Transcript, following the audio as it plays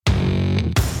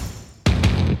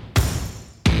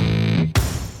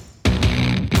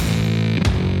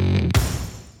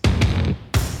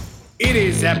It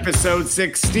is episode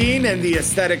 16 and the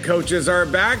Aesthetic Coaches are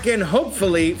back, and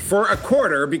hopefully for a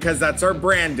quarter, because that's our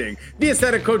branding. The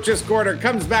Aesthetic Coaches Quarter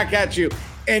comes back at you.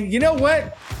 And you know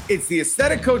what? It's the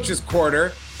Aesthetic Coaches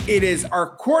Quarter. It is our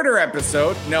quarter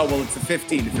episode. No, well, it's a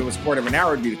 15. If it was quarter of an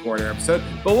hour, it'd be the quarter episode.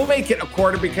 But we'll make it a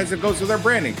quarter because it goes with our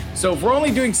branding. So if we're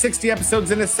only doing 60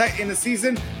 episodes in a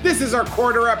season, this is our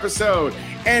quarter episode.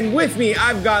 And with me,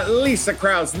 I've got Lisa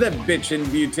Krause, the bitchin'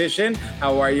 beautician.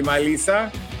 How are you, my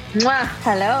Lisa? Mwah.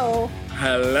 Hello.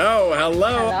 Hello,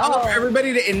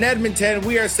 everybody in Edmonton.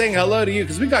 We are saying hello to you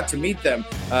because we got to meet them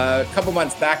a couple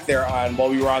months back there while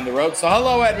we were on the road. So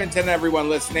hello, Edmonton, everyone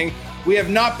listening. We have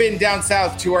not been down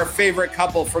south to our favorite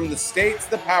couple from the States,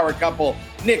 the power couple,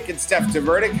 Nick and Steph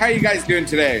Tvrdik. How are you guys doing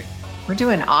today? We're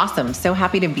doing awesome. So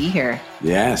happy to be here.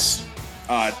 Yes.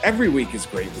 Every week is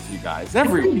great with you guys.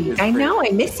 Every week is great. I know.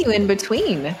 I miss you in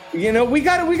between. You know, we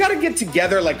gotta get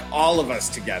together, like all of us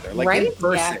together, like right? in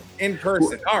person. Yeah. In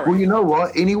person. All right. Well, you know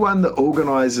what? Anyone that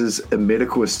organizes a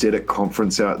medical aesthetic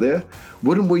conference out there,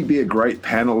 wouldn't we be a great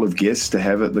panel of guests to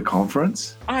have at the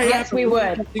conference? Yes, we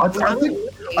would.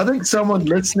 I think someone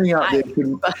listening out there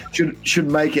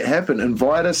should make it happen.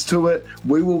 Invite us to it.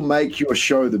 We will make your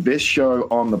show the best show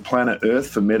on the planet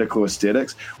Earth for medical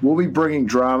aesthetics. We'll be bringing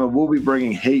drama. We'll be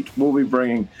bringing heat. We'll be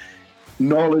bringing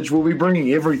knowledge. We'll be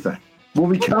bringing everything. We'll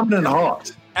be coming in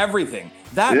hot. Everything.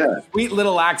 That sweet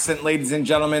little accent, ladies and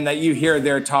gentlemen, that you hear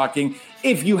there talking.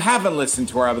 If you haven't listened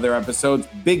to our other episodes,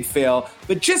 big fail.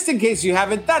 But just in case you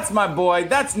haven't, that's my boy.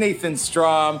 That's Nathan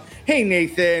Strom. Hey,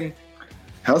 Nathan.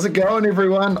 How's it going,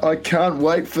 everyone? I can't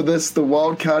wait for this. The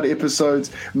wildcard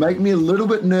episodes make me a little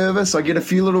bit nervous. I get a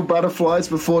few little butterflies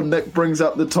before Nick brings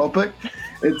up the topic.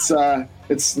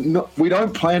 It's not, we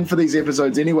don't plan for these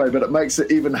episodes anyway, but it makes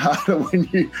it even harder when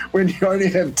you only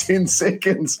have 10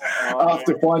 seconds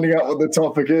after finding out what the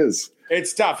topic is.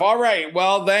 It's tough. All right.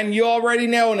 Well, then you already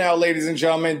know now, ladies and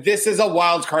gentlemen, this is a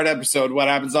wildcard episode. What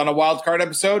happens on a wildcard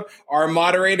episode? Our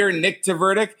moderator, Nick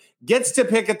Tvrdik, gets to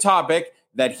pick a topic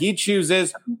that he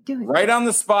chooses right on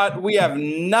the spot. We have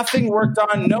nothing worked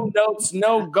on, no notes,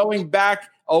 no going back.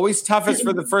 Always toughest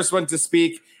for the first one to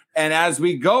speak. And as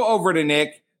we go over to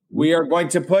Nick, we are going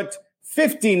to put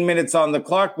 15 minutes on the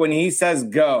clock when he says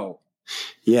go.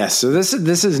 Yes, so this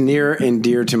is near and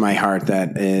dear to my heart.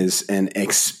 That is an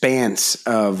expanse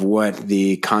of what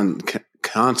the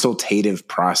consultative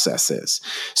process is.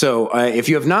 So if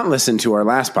you have not listened to our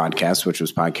last podcast, which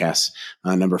was podcast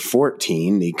number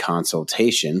 14, the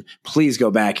consultation, please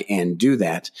go back and do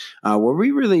that, where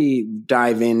we really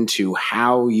dive into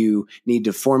how you need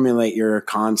to formulate your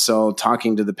consult,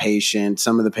 talking to the patient,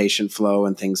 some of the patient flow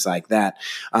and things like that.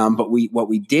 But we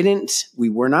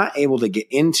were not able to get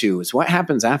into is what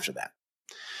happens after that.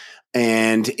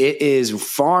 And it is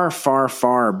far, far,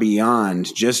 far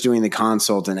beyond just doing the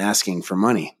consult and asking for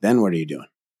money. Then what are you doing?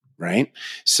 Right?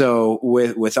 So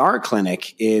with our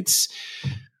clinic, it's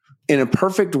in a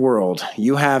perfect world,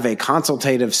 you have a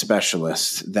consultative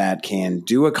specialist that can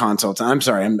do a consult. I'm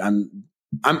sorry,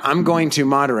 I'm going to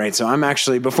moderate. So I'm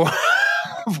actually before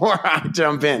I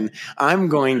jump in, I'm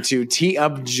going to tee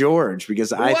up George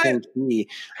because I think he.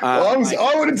 I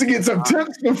wanted to get some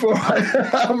tips before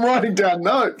I'm writing down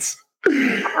notes.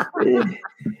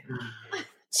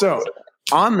 So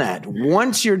on that,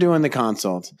 once you're doing the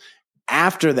consult,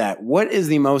 after that, what is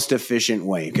the most efficient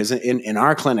way? Because in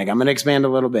our clinic, I'm going to expand a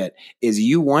little bit, is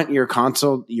you want your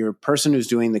person who's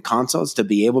doing the consults to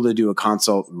be able to do a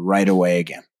consult right away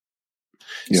again.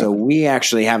 Yeah. So we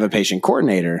actually have a patient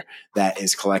coordinator that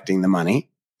is collecting the money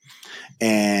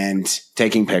and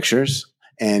taking pictures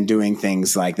and doing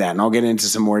things like that. And I'll get into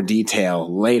some more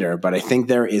detail later, but I think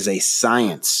there is a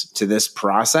science to this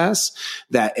process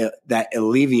that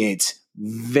alleviates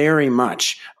very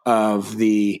much of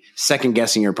the second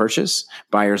guessing your purchase,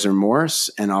 buyer's remorse,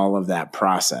 and all of that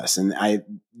process. And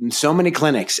so many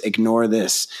clinics ignore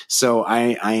this. So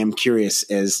I am curious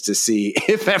as to see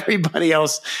if everybody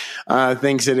else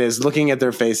thinks it is. Looking at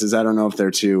their faces, I don't know if they're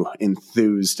too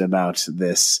enthused about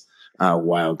this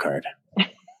wild card.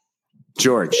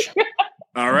 George.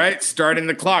 All right, starting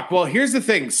the clock. Well, here's the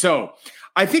thing. So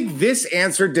I think this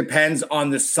answer depends on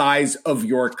the size of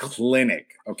your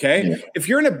clinic, okay? Yeah. If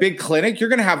you're in a big clinic, you're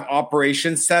going to have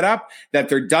operations set up that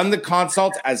they're done the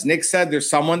consult. As Nick said, there's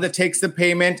someone that takes the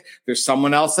payment. There's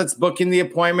someone else that's booking the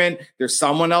appointment. There's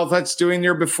someone else that's doing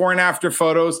their before and after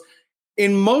photos.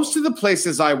 In most of the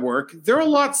places I work, they're a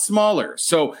lot smaller.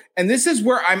 So, and this is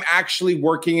where I'm actually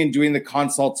working and doing the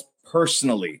consults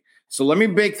personally. So let me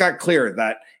make that clear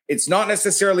that it's not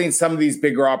necessarily in some of these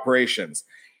bigger operations.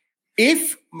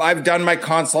 If I've done my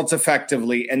consults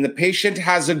effectively and the patient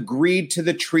has agreed to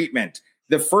the treatment,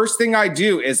 the first thing I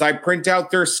do is I print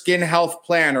out their skin health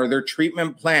plan or their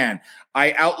treatment plan.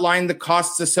 I outline the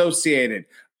costs associated.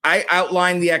 I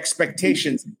outline the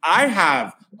expectations I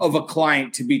have of a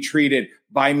client to be treated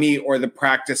by me or the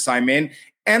practice I'm in,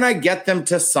 and I get them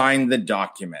to sign the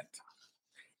document.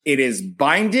 It is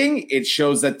binding. It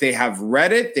shows that they have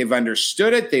read it, they've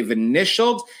understood it, they've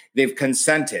initialed, they've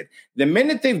consented. The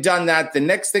minute they've done that, the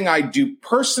next thing I do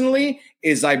personally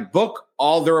is I book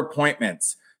all their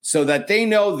appointments so that they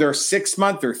know their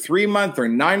 6-month or 3-month or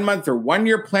 9-month or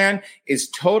 1-year plan is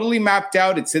totally mapped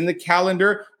out. It's in the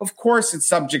calendar. Of course, it's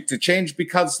subject to change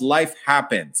because life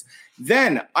happens.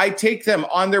 Then I take them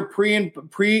on their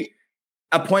pre-appointment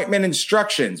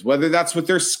instructions, whether that's with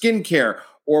their skincare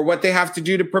or what they have to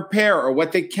do to prepare or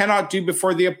what they cannot do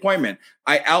before the appointment.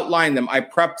 I outline them. I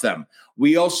prep them.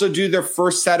 We also do their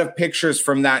first set of pictures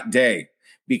from that day,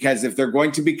 because if they're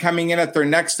going to be coming in at their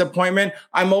next appointment,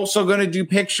 I'm also going to do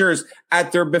pictures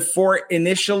at their before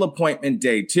initial appointment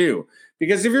day too.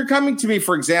 Because if you're coming to me,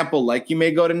 for example, like you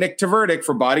may go to Nick Tverdik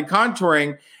for body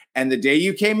contouring, and the day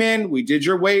you came in, we did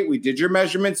your weight, we did your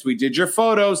measurements, we did your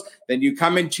photos. Then you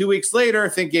come in 2 weeks later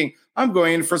thinking, I'm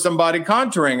going in for some body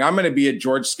contouring. I'm going to be at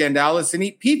George Scandalis and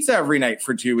eat pizza every night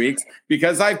for 2 weeks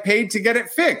because I paid to get it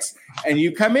fixed. And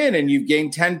you come in and you've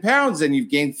gained 10 pounds and you've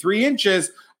gained 3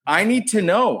 inches. I need to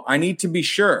know. I need to be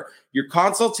sure. Your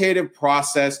consultative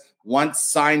process, once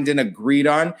signed and agreed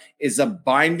on, is a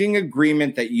binding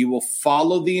agreement that you will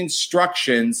follow the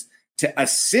instructions to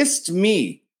assist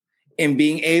me in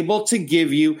being able to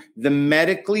give you the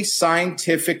medically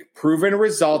scientific proven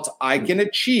results I can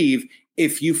achieve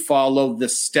if you follow the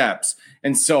steps.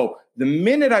 And so the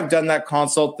minute I've done that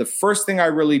consult, the first thing I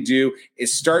really do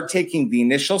is start taking the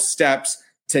initial steps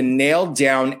to nail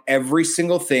down every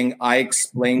single thing I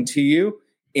explained to you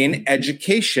in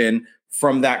education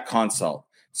from that consult.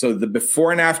 So the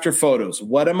before and after photos,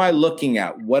 what am I looking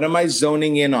at? What am I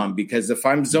zoning in on? Because if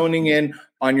I'm zoning in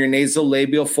on your nasal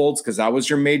labial folds, because that was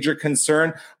your major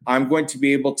concern, I'm going to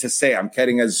be able to say, I'm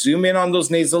getting a zoom in on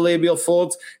those nasal labial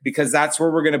folds because that's where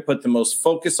we're going to put the most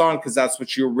focus on, because that's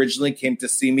what you originally came to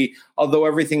see me, although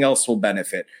everything else will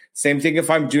benefit. Same thing if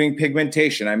I'm doing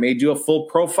pigmentation. I may do a full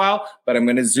profile, but I'm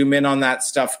going to zoom in on that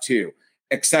stuff too,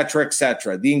 et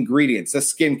cetera, the ingredients, the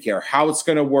skincare, how it's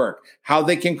going to work, how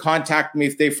they can contact me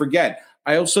if they forget.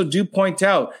 I also do point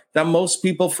out that most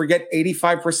people forget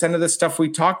 85% of the stuff we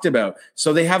talked about.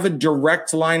 So they have a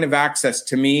direct line of access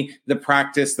to me, the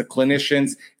practice, the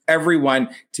clinicians, everyone,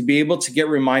 to be able to get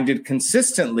reminded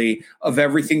consistently of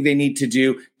everything they need to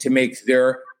do to make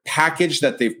their package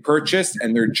that they've purchased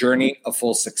and their journey a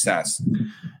full success.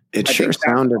 It sure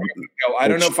sounded. I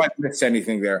don't know if I missed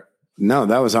anything there. No,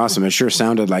 that was awesome. It sure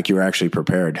sounded like you were actually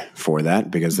prepared for that,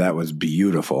 because that was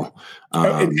beautiful.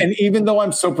 And even though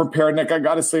I'm so prepared, Nick, I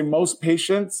got to say most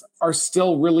patients are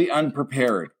still really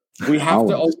unprepared. We have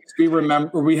to always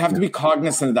we have to be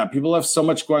cognizant of that. People have so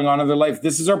much going on in their life.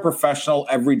 This is our professional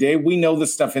every day. We know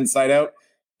this stuff inside out.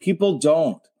 People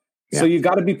don't. Yeah. So you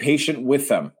got to be patient with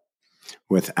them.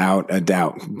 Without a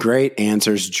doubt. Great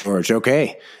answers, George.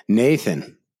 Okay,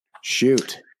 Nathan,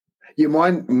 shoot. Yeah,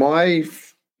 my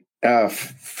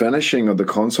finishing of the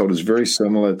consult is very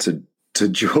similar to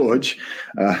George.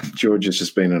 George has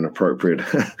just been inappropriate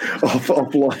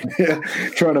offline here,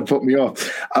 trying to put me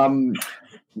off.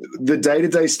 The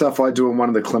day-to-day stuff I do in one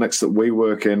of the clinics that we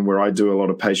work in, where I do a lot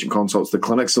of patient consults, the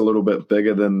clinic's a little bit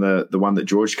bigger than the one that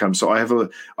George comes. So I have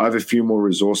a few more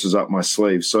resources up my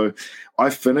sleeve. So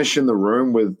I finish in the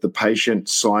room with the patient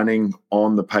signing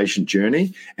on the patient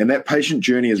journey, and that patient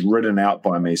journey is written out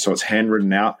by me. So it's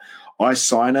handwritten out. I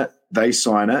sign it, they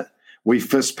sign it, we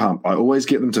fist pump. I always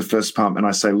get them to fist pump, and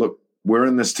I say, look, we're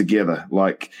in this together.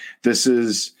 Like, this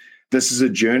is a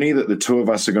journey that the two of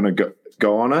us are going to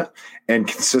go on it, and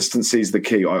consistency is the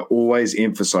key. I always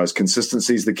emphasize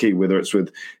consistency is the key, whether it's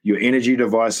with your energy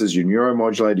devices, your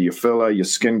neuromodulator, your filler, your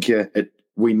skincare.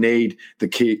 We need the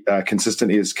key.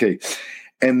 Consistency is key.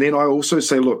 And then I also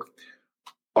say, look,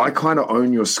 I kind of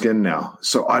own your skin now,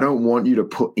 so I don't want you to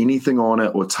put anything on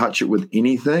it or touch it with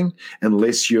anything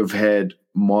unless you've had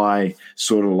my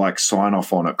sort of like sign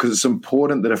off on it, because it's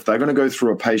important that if they're going to go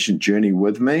through a patient journey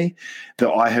with me,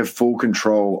 that I have full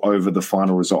control over the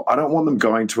final result. I don't want them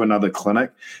going to another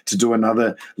clinic to do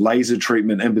another laser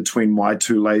treatment in between my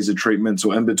 2 laser treatments,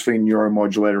 or in between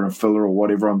neuromodulator and filler, or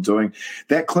whatever I'm doing.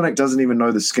 That clinic doesn't even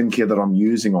know the skincare that I'm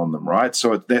using on them, right?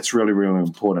 So that's really, really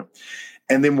important.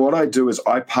 And then what I do is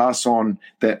I pass on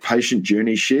that patient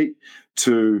journey sheet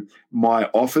to my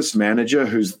office manager,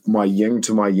 who's my yin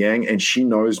to my yang, and she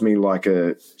knows me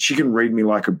she can read me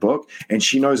like a book, and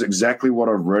she knows exactly what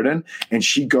I've written, and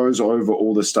she goes over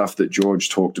all the stuff that George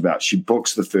talked about. She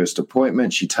books the first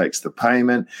appointment, she takes the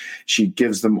payment, she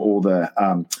gives them all the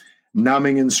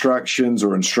numbing instructions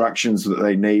or instructions that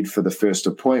they need for the first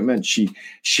appointment.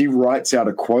 She writes out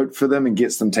a quote for them and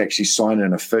gets them to actually sign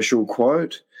an official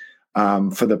quote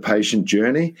for the patient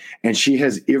journey, and she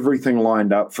has everything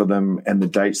lined up for them and the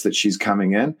dates that she's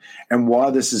coming in. And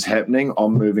while this is happening,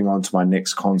 I'm moving on to my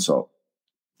next consult.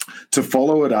 To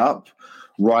follow it up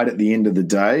right at the end of the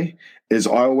day is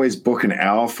I always book an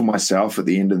hour for myself at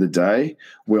the end of the day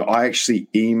where I actually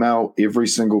email every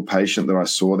single patient that I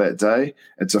saw that day.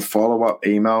 It's a follow-up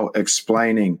email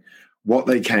explaining what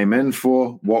they came in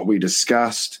for, what we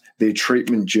discussed, their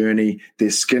treatment journey,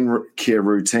 their skin care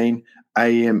routine,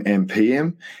 AM and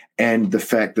PM, and the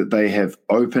fact that they have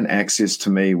open access to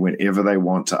me whenever they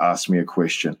want to ask me a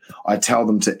question. I tell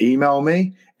them to email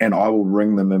me, and I will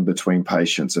ring them in between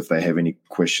patients if they have any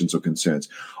questions or concerns.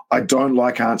 I don't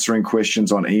like answering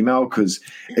questions on email because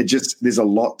there's a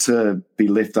lot to be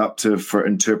left up to for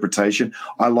interpretation.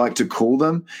 I like to call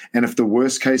them, and if the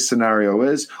worst case scenario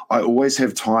is, I always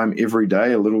have time every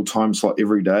day, a little time slot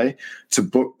every day, to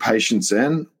book patients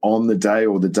in on the day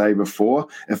or the day before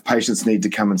if patients need to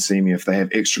come and see me if they have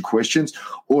extra questions,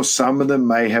 or some of them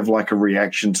may have like a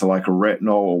reaction to like a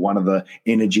retinol or one of the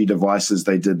energy devices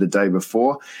they did the day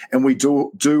before. And we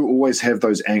do always have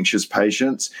those anxious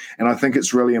patients, and I think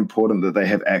it's really important that they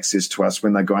have access to us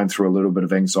when they're going through a little bit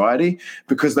of anxiety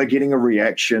because they're getting a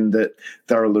reaction that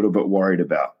they're a little bit worried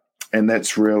about. And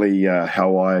that's really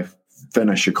how I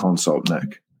finish a consult,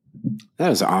 Nick.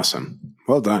 That is awesome.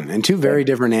 Well done. And two very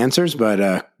different answers,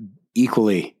 but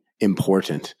equally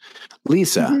important.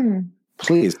 Lisa,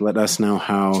 please let us know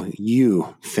how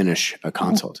you finish a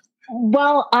consult.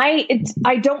 Well, I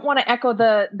don't want to echo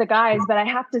the guys, but I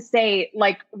have to say,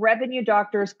 like, revenue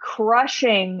doctors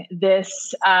crushing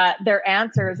this, their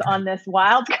answers on this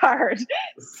wild card.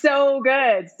 So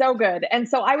good. So good. And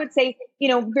so I would say,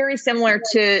 very similar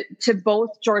to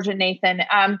both George and Nathan.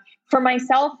 For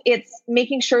myself, it's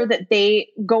making sure that they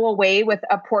go away with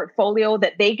a portfolio,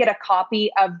 that they get a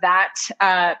copy of that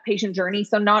patient journey.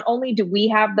 So not only do we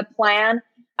have the plan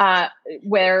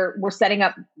where we're setting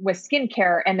up with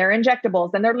skincare and their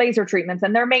injectables and their laser treatments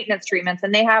and their maintenance treatments,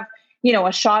 and they have,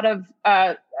 a shot of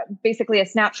basically a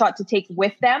snapshot to take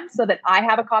with them so that I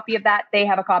have a copy of that, they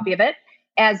have a copy of it,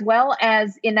 as well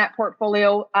as in that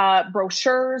portfolio,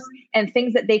 brochures and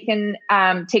things that they can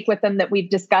take with them that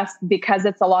we've discussed because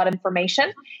it's a lot of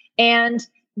information. And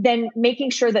then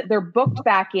making sure that they're booked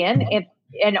back in, if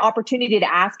an opportunity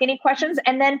to ask any questions.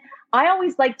 And then I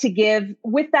always like to give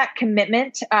with that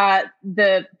commitment,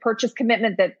 the purchase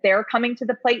commitment that they're coming to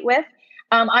the plate with.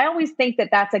 I always think that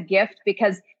that's a gift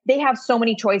because they have so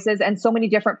many choices and so many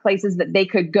different places that they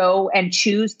could go and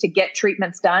choose to get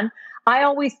treatments done. I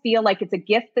always feel like it's a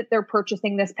gift that they're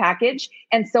purchasing this package.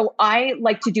 And so I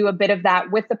like to do a bit of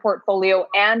that with the portfolio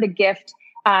and a gift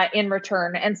in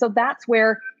return. And so that's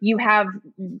where you have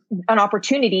an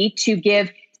opportunity to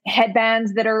give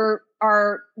headbands that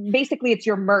are basically it's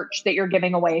your merch that you're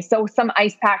giving away. So some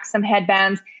ice packs, some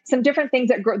headbands, some different things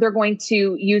that they're going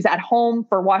to use at home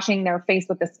for washing their face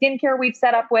with the skincare we've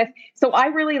set up with. So I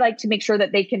really like to make sure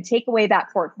that they can take away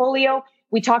that portfolio.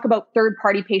 We talk about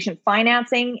third-party patient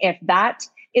financing, if that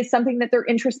is something that they're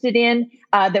interested in,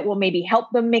 that will maybe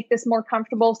help them make this more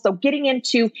comfortable. So getting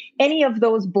into any of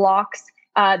those blocks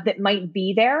that might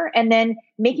be there, and then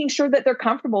making sure that they're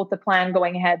comfortable with the plan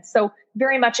going ahead. So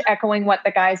very much echoing what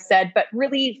the guys said, but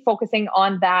really focusing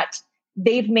on that.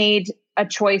 They've made a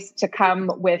choice to come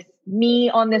with me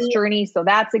on this journey. So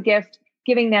that's a gift,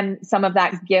 giving them some of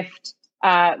that gift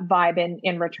vibe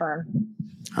in return.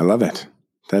 I love it.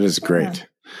 That is great. Yeah.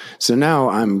 So now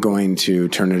I'm going to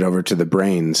turn it over to the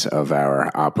brains of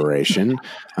our operation,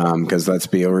 because let's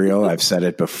be real, I've said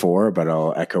it before, but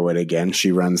I'll echo it again.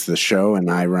 She runs the show and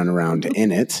I run around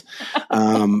in it.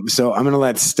 So I'm going to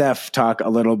let Steph talk a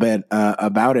little bit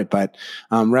about it, but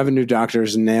revenue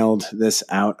doctors nailed this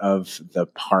out of the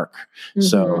park. Mm-hmm.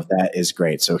 So that is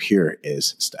great. So here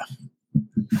is Steph.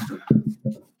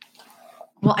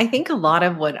 Well, I think a lot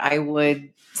of what I would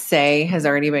say has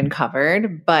already been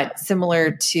covered, but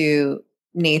similar to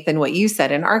Nathan, what you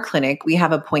said. In our clinic, we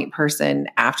have a point person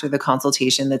after the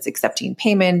consultation that's accepting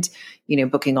payment,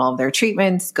 booking all of their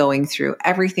treatments, going through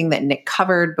everything that Nick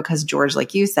covered, because George,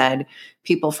 like you said,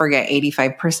 people forget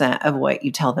 85% of what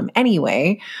you tell them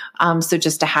anyway. So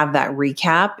just to have that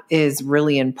recap is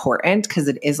really important because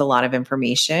it is a lot of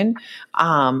information.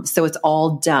 So it's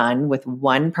all done with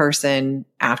one person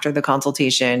after the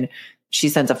consultation. She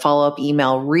sends a follow-up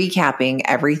email recapping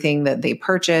everything that they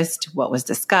purchased, what was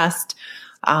discussed.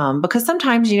 Because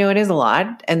sometimes, it is a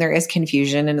lot and there is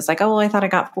confusion and it's like, oh, well, I thought I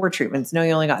got 4 treatments. No,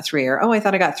 you only got 3. Or, oh, I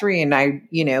thought I got 3 and I,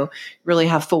 really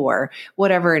have 4,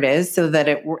 whatever it is, so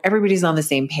that everybody's on the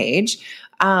same page.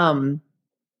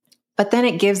 But then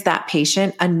it gives that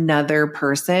patient another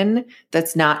person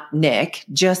that's not Nick,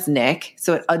 just Nick.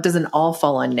 So it doesn't all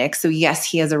fall on Nick. So yes,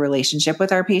 he has a relationship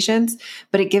with our patients,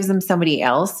 but it gives them somebody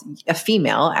else, a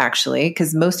female actually,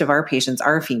 because most of our patients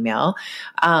are female,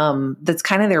 that's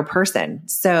kind of their person.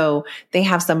 So they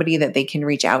have somebody that they can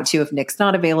reach out to if Nick's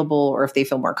not available or if they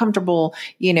feel more comfortable,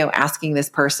 asking this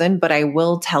person. But I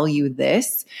will tell you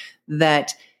this,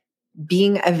 that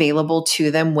being available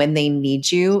to them when they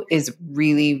need you is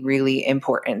really, really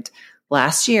important.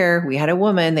 Last year, we had a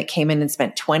woman that came in and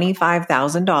spent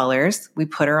 $25,000. We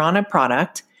put her on a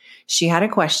product. She had a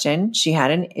question. She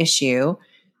had an issue.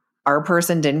 Our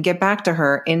person didn't get back to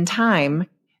her in time.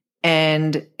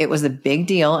 And it was a big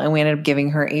deal. And we ended up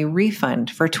giving her a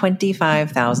refund for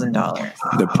 $25,000.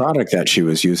 The product that she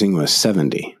was using was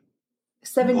 $70.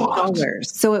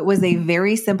 So it was a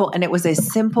very simple, and it was a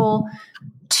simple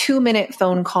 2-minute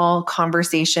phone call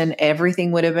conversation.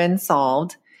 Everything would have been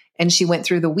solved. And she went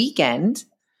through the weekend.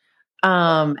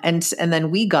 And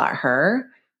then we got her.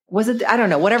 Was it, I don't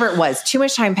know, whatever it was, too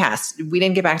much time passed. We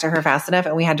didn't get back to her fast enough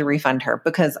and we had to refund her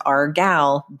because our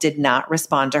gal did not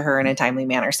respond to her in a timely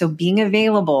manner. So being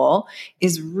available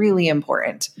is really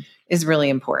important,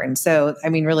 So,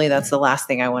 really, that's the last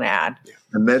thing I want to add.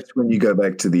 And that's when you go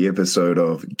back to the episode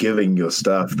of giving your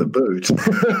staff the boot.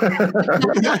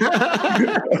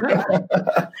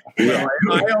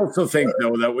 I also think,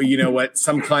 though, that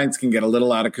some clients can get a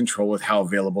little out of control with how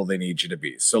available they need you to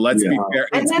be. So let's be fair.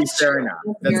 That's true.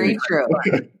 Very true.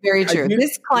 Very true.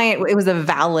 This client, it was a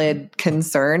valid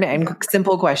concern and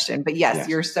simple question. But yes,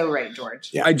 you're so right, George.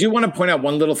 Yeah. I do want to point out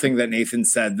one little thing that Nathan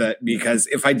said, that because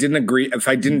if I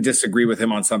didn't disagree with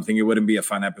him on something, it wouldn't be a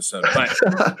fun episode. But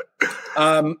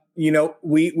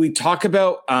we talk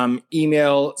about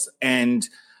emails, and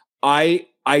I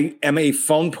am a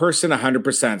phone person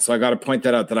 100%. So I got to point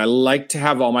that out, that I like to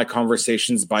have all my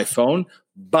conversations by phone.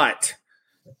 But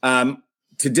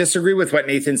to disagree with what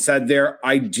Nathan said there,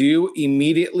 I do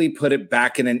immediately put it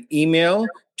back in an email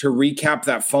to recap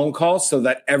that phone call so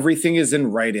that everything is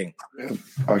in writing.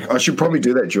 I should probably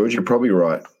do that, George. You're probably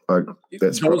right.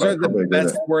 Those are the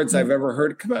best words I've ever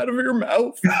heard come out of your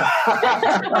mouth.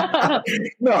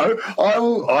 No, I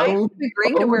will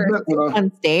agree to wear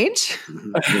on stage.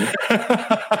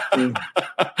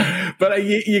 But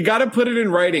you got to put it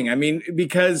in writing.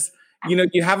 Because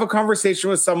you have a conversation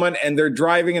with someone and they're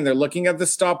driving and they're looking at the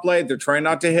stoplight. They're trying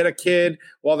not to hit a kid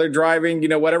while they're driving,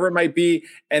 whatever it might be.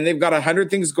 And they've got 100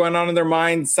 things going on in their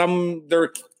mind.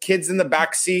 Their kids in the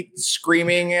back seat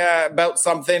screaming about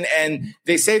something, and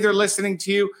they say they're listening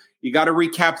to you. You got to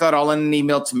recap that all in an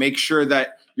email to make sure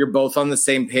that you're both on the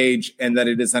same page and that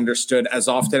it is understood as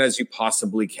often as you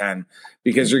possibly can,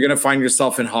 because you're going to find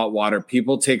yourself in hot water.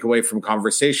 People take away from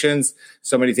conversations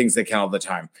so many things they can all the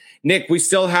time. Nick, we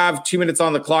still have 2 minutes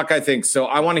on the clock, I think. So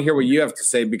I want to hear what you have to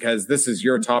say, because this is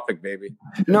your topic, baby.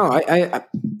 No, I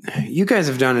you guys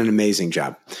have done an amazing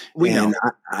job. We know.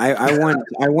 I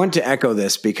want to echo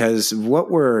this, because what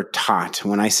we're taught,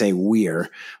 when I say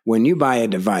when you buy a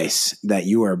device that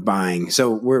you are buying.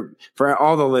 So for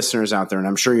all the listeners out there, and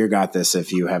I'm sure you got this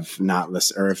if you have not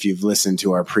listened, or if you've listened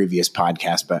to our previous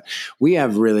podcast, but we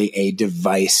have really a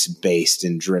device-based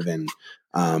and driven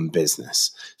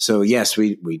business. So yes,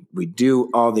 we do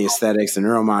all the aesthetics, the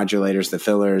neuromodulators, the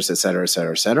fillers, et cetera, et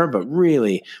cetera, et cetera. But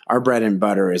really our bread and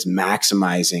butter is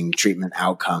maximizing treatment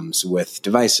outcomes with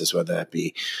devices, whether that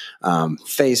be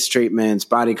face treatments,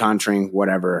 body contouring,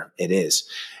 whatever it is.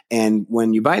 And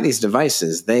when you buy these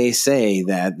devices, they say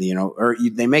that,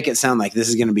 they make it sound like this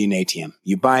is going to be an ATM.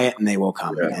 You buy it and they will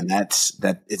come. Yeah. And that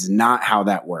is not how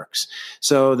that works.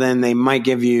 So then they might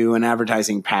give you an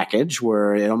advertising package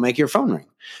where it'll make your phone ring.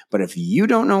 But if you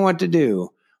don't know what to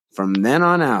do from then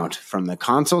on out, from the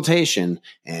consultation,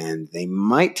 and they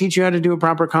might teach you how to do a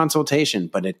proper consultation,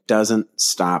 but it doesn't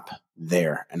stop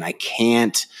there. And I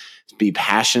can't be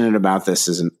passionate about this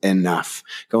isn't enough.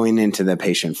 Going into the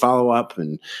patient follow-up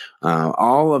and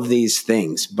all of these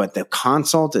things. But the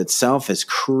consult itself is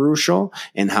crucial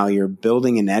in how you're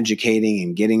building and educating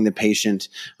and getting the patient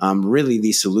really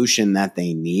the solution that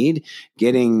they need,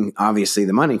 getting obviously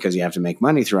the money because you have to make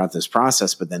money throughout this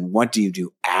process. But then what do you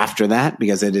do after that?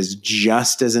 Because it is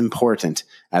just as important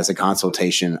as a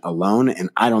consultation alone. And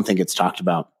I don't think it's talked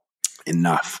about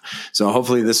enough. So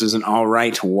hopefully this is an all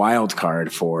right wild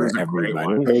card for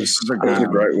everybody. It's a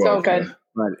great one. So good.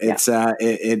 But it's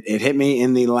it hit me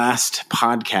in the last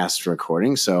podcast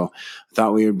recording, so I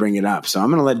thought we would bring it up. So I'm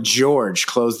going to let George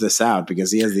close this out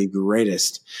because he has the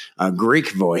greatest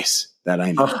Greek voice that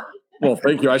I know. Well,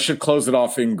 thank you. I should close it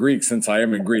off in Greek since I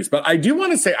am in Greece. But I do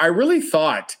want to say I really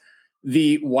thought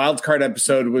the wildcard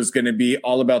episode was going to be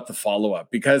all about the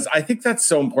follow-up because I think that's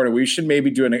so important. We should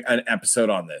maybe do an episode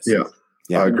on this.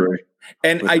 Yeah, I agree.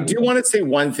 And I do want to say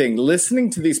one thing.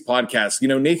 Listening to these podcasts,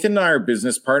 Nathan and I are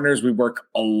business partners. We work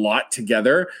a lot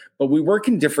together, but we work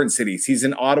in different cities. He's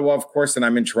in Ottawa, of course, and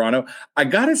I'm in Toronto. I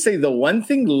got to say, the one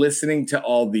thing listening to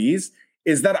all these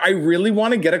is that I really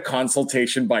want to get a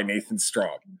consultation by Nathan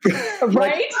Strom.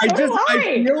 Right? I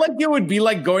feel like it would be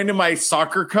like going to my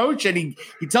soccer coach and he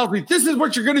tells me, this is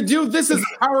what you're going to do. This is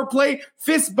power play,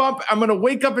 fist bump. I'm going to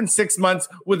wake up in 6 months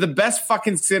with the best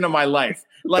fucking sin of my life.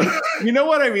 Like, you know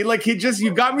what I mean? Like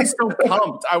you got me so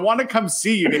pumped. I want to come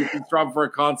see you, Nathan Strom, for a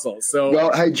consult. So,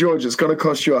 well, hey, George, it's going to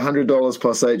cost you $100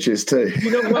 plus HST. You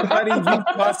know what, buddy? You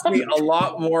cost me a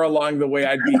lot more along the way.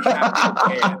 I'd be happy to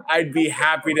pay it. I'd be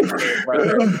happy to pay it,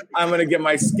 brother. I'm going to get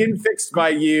my skin fixed by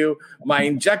you, my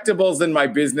injectables and my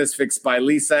business fixed by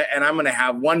Lisa, and I'm going to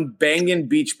have one banging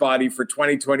beach body for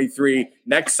 2023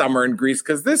 next summer in Greece.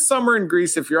 Because this summer in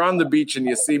Greece, if you're on the beach and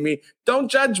you see me,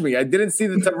 don't judge me. I didn't see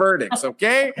the verdicts,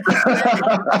 okay? All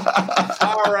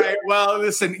right. Well,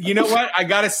 listen, you know what? I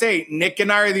got to say, Nick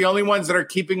and I are the only ones that are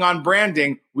keeping on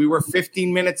branding. We were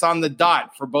 15 minutes on the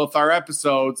dot for both our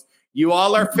episodes. You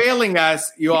all are failing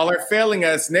us.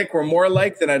 Nick, we're more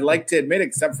alike than I'd like to admit,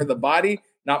 except for the body.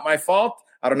 Not my fault.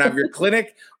 I don't have your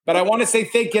clinic. But I want to say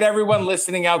thank you to everyone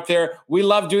listening out there. We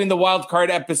love doing the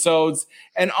wildcard episodes.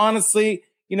 And honestly,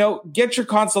 get your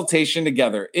consultation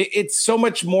together. It's so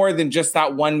much more than just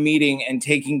that one meeting and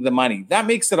taking the money. That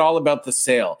makes it all about the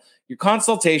sale. Your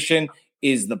consultation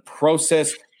is the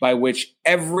process by which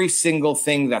every single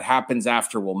thing that happens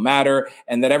after will matter,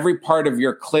 and that every part of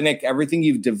your clinic, everything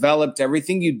you've developed,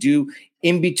 everything you do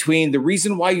in between, the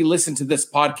reason why you listen to this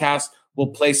podcast will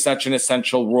play such an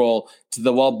essential role to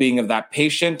the well-being of that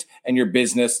patient and your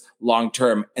business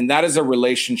long-term. And that is a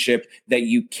relationship that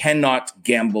you cannot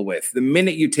gamble with. The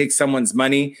minute you take someone's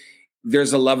money,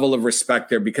 there's a level of respect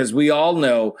there, because we all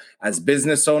know as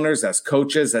business owners, as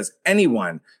coaches, as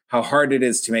anyone, how hard it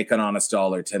is to make an honest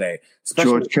dollar today.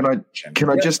 George, can I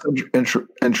just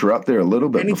interrupt there a little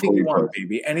bit? Anything you want,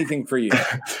 baby. Anything for you.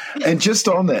 And just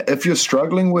on that, if you're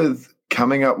struggling with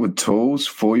coming up with tools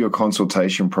for your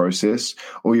consultation process,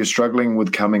 or you're struggling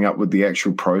with coming up with the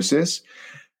actual process,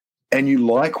 and you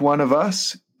like one of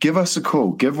us, give us a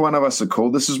call. Give one of us a call.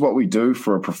 This is what we do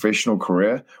for a professional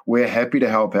career. We're happy to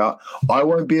help out. I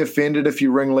won't be offended if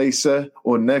you ring Lisa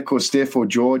or Nick or Steph or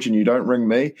George and you don't ring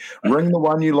me. Ring the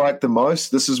one you like the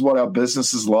most. This is what our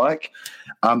business is like.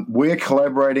 We're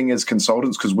collaborating as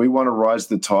consultants because we want to rise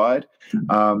the tide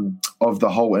of the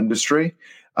whole industry.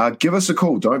 Give us a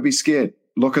call. Don't be scared.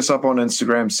 Look us up on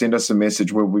Instagram. Send us a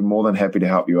message. We'll be more than happy to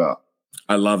help you out.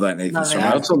 I love that, Nathan. So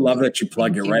I also love that you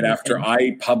plug it right after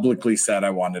I publicly said I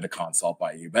wanted a consult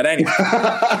by you. But anyway,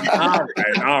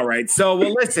 all right. So,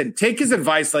 well, listen, take his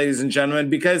advice, ladies and gentlemen,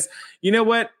 because you know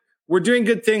what? We're doing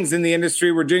good things in the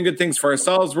industry. We're doing good things for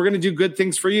ourselves. We're going to do good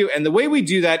things for you. And the way we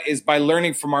do that is by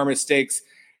learning from our mistakes.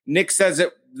 Nick says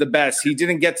it the best. He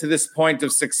didn't get to this point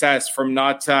of success from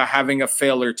not having a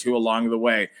fail or two along the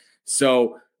way.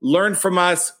 So learn from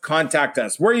us, contact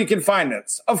us. Where you can find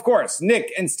us, of course,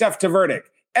 Nick and Steph Tverdik,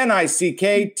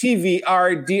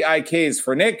 NickTVRDIK is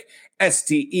for Nick,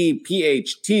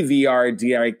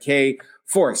 StepHTVRDIK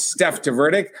for Steph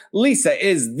Tverdik. Lisa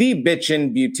is the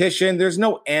bitchin' beautician. There's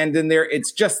no and in there.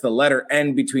 It's just the letter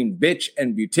N between bitch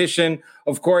and beautician.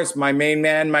 Of course, my main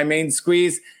man, my main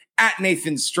squeeze, at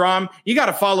Nathan Strom. You got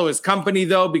to follow his company,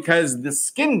 though, because the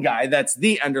skin guy, that's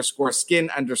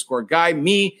the_skin_guy,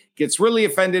 me, gets really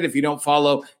offended if you don't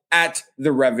follow at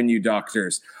the Revenue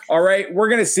Doctors. All right, we're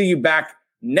going to see you back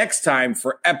next time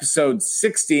for episode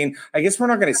 16. I guess we're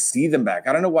not going to see them back.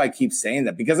 I don't know why I keep saying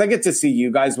that, because I get to see you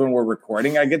guys when we're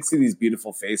recording. I get to see these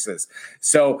beautiful faces.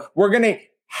 So we're going to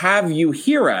have you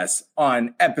hear us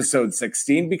on episode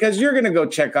 16, because you're going to go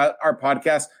check out our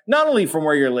podcast, not only from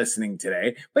where you're listening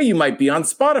today, but you might be on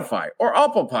Spotify or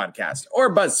Apple Podcast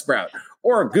or Buzzsprout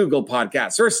or Google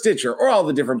Podcasts or Stitcher or all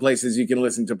the different places you can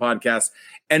listen to podcasts.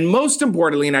 And most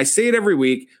importantly, and I say it every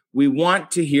week, we want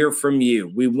to hear from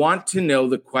you. We want to know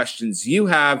the questions you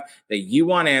have that you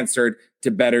want answered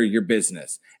to better your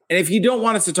business. And if you don't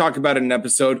want us to talk about it in an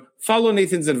episode, follow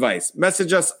Nathan's advice.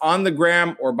 Message us on the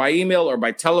gram or by email or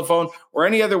by telephone or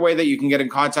any other way that you can get in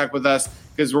contact with us,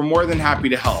 because we're more than happy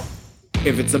to help.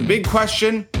 If it's a big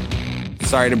question,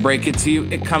 sorry to break it to you,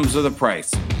 it comes with a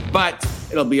price. But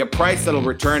it'll be a price that'll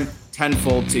return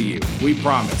tenfold to you. We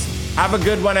promise. Have a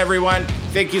good one, everyone.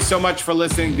 Thank you so much for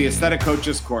listening to the Aesthetic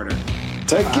Coaches Corner.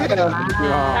 Take care.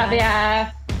 Love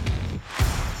ya.